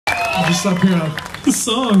just up here on the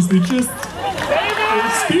songs, they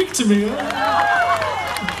speak to me.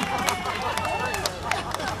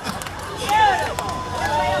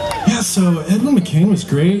 Yeah, so Edwin McCain was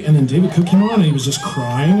great, and then David Cook came on and he was just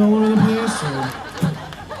crying all over the place. So,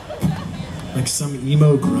 like some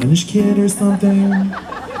emo grunge kid or something.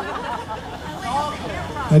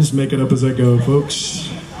 I just make it up as I go, folks.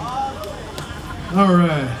 All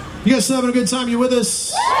right. You guys still having a good time? You with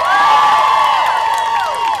us?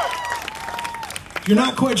 If you're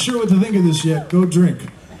not quite sure what to think of this yet, go drink.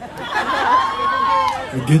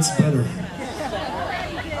 It gets better.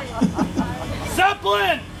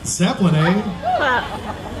 Zeppelin! Zeppelin, eh?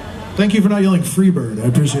 Thank you for not yelling Freebird. I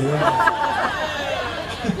appreciate that.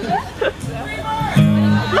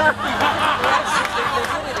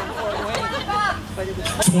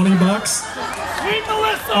 $20. Sweet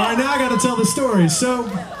Melissa! All right, now I got to tell the story. So,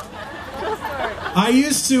 I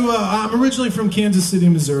used to, I'm originally from Kansas City,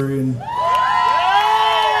 Missouri, and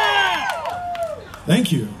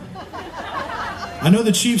thank you. I know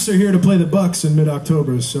the Chiefs are here to play the Bucks in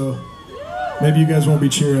mid-October, so maybe you guys won't be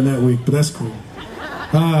cheering that week, but that's cool.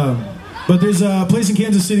 But there's a place in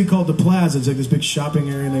Kansas City called the Plaza. It's like this big shopping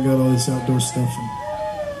area, and they got all this outdoor stuff.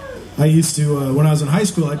 And I used to, when I was in high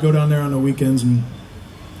school, I'd go down there on the weekends, and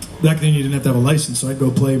back then you didn't have to have a license, so I'd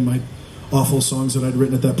go play my awful songs that I'd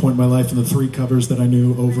written at that point in my life and the 3 covers that I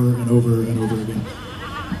knew over and over and over again.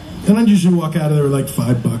 And I'd usually walk out of there with like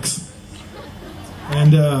 $5.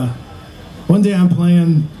 And one day I'm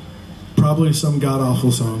playing probably some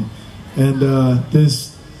god-awful song, and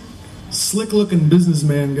this slick-looking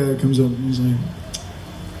businessman guy comes up and he's like,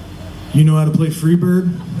 "You know how to play Freebird?"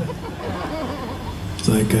 It's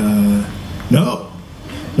like, no,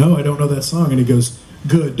 I don't know that song. And he goes,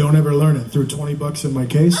 "Good, don't ever learn it." Threw $20 in my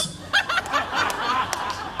case.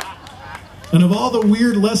 And of all the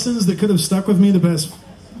weird lessons that could have stuck with me the past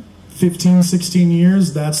 15, 16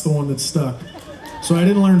 years, that's the one that stuck. So I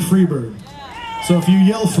didn't learn Freebird. So if you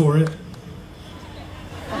yell for it,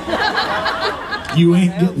 you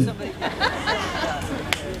ain't getting it.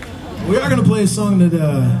 We are going to play a song that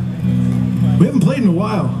we haven't played in a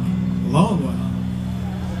while. A long while.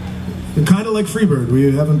 And kind of like Freebird.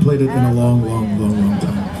 We haven't played it in a long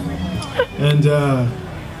time. And so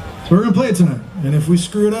we're going to play it tonight. And if we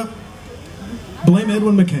screw it up, blame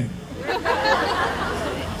Edwin McCain.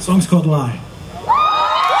 The song's called Lie.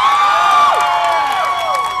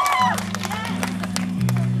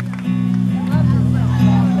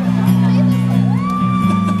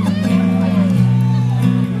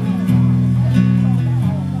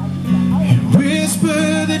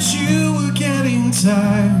 You were getting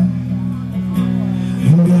tired.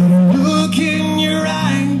 You got a look in your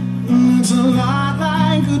eye, and it's a lot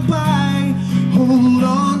like goodbye. Hold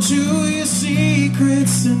on to your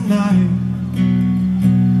secrets tonight.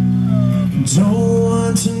 Don't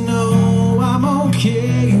want to know I'm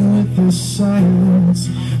okay with the silence.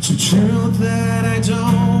 It's a truth that I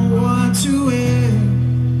don't want to hear.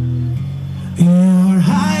 You're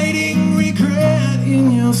hiding regret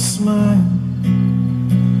in your smile.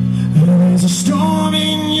 There's a storm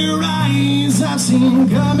in your eyes I've seen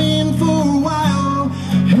coming for a while.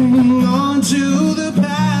 Hanging on to the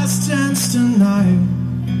past tense tonight.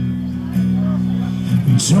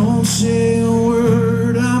 Don't say a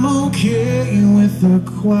word, I'm okay with the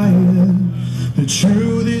quiet. The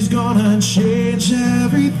truth is gonna change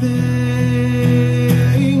everything.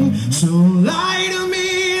 So lie to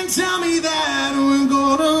me and tell me that we're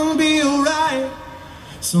gonna be alright.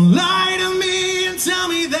 So lie to me and tell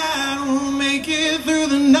me that we'll make it through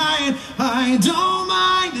the night. I don't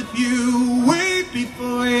mind if you wait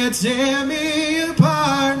before you tear me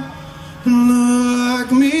apart.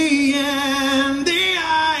 Look me in the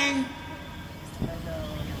eye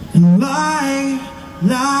and lie,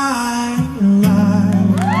 lie, lie.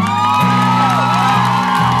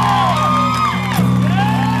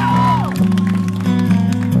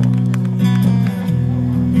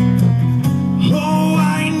 Oh,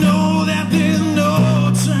 I know that there's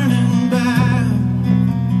no turning back.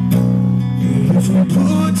 If we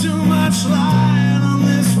put too much light on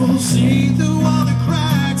this, we'll see through all the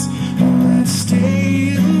cracks. Let's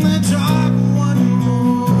stay in the dark one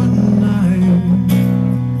more night.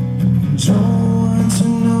 Don't want to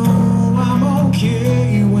know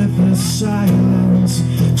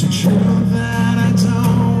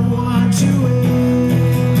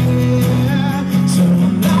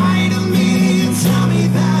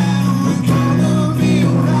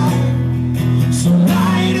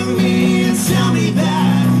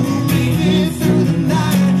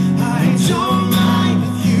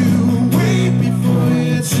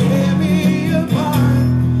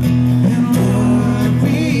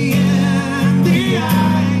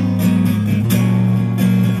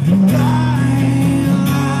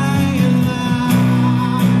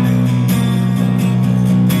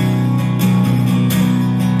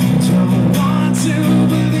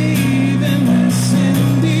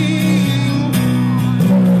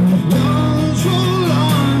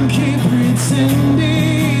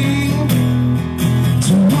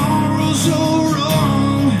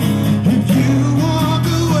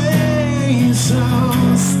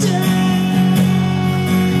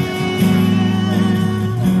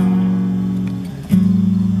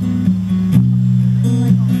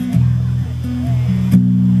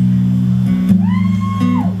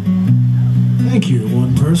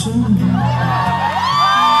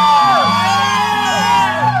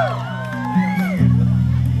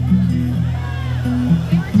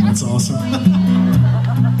That's awesome.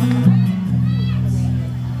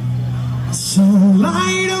 So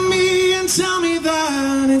lie to me and tell me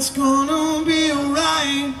that it's gonna be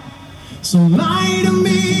alright. So lie to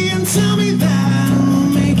me and tell me that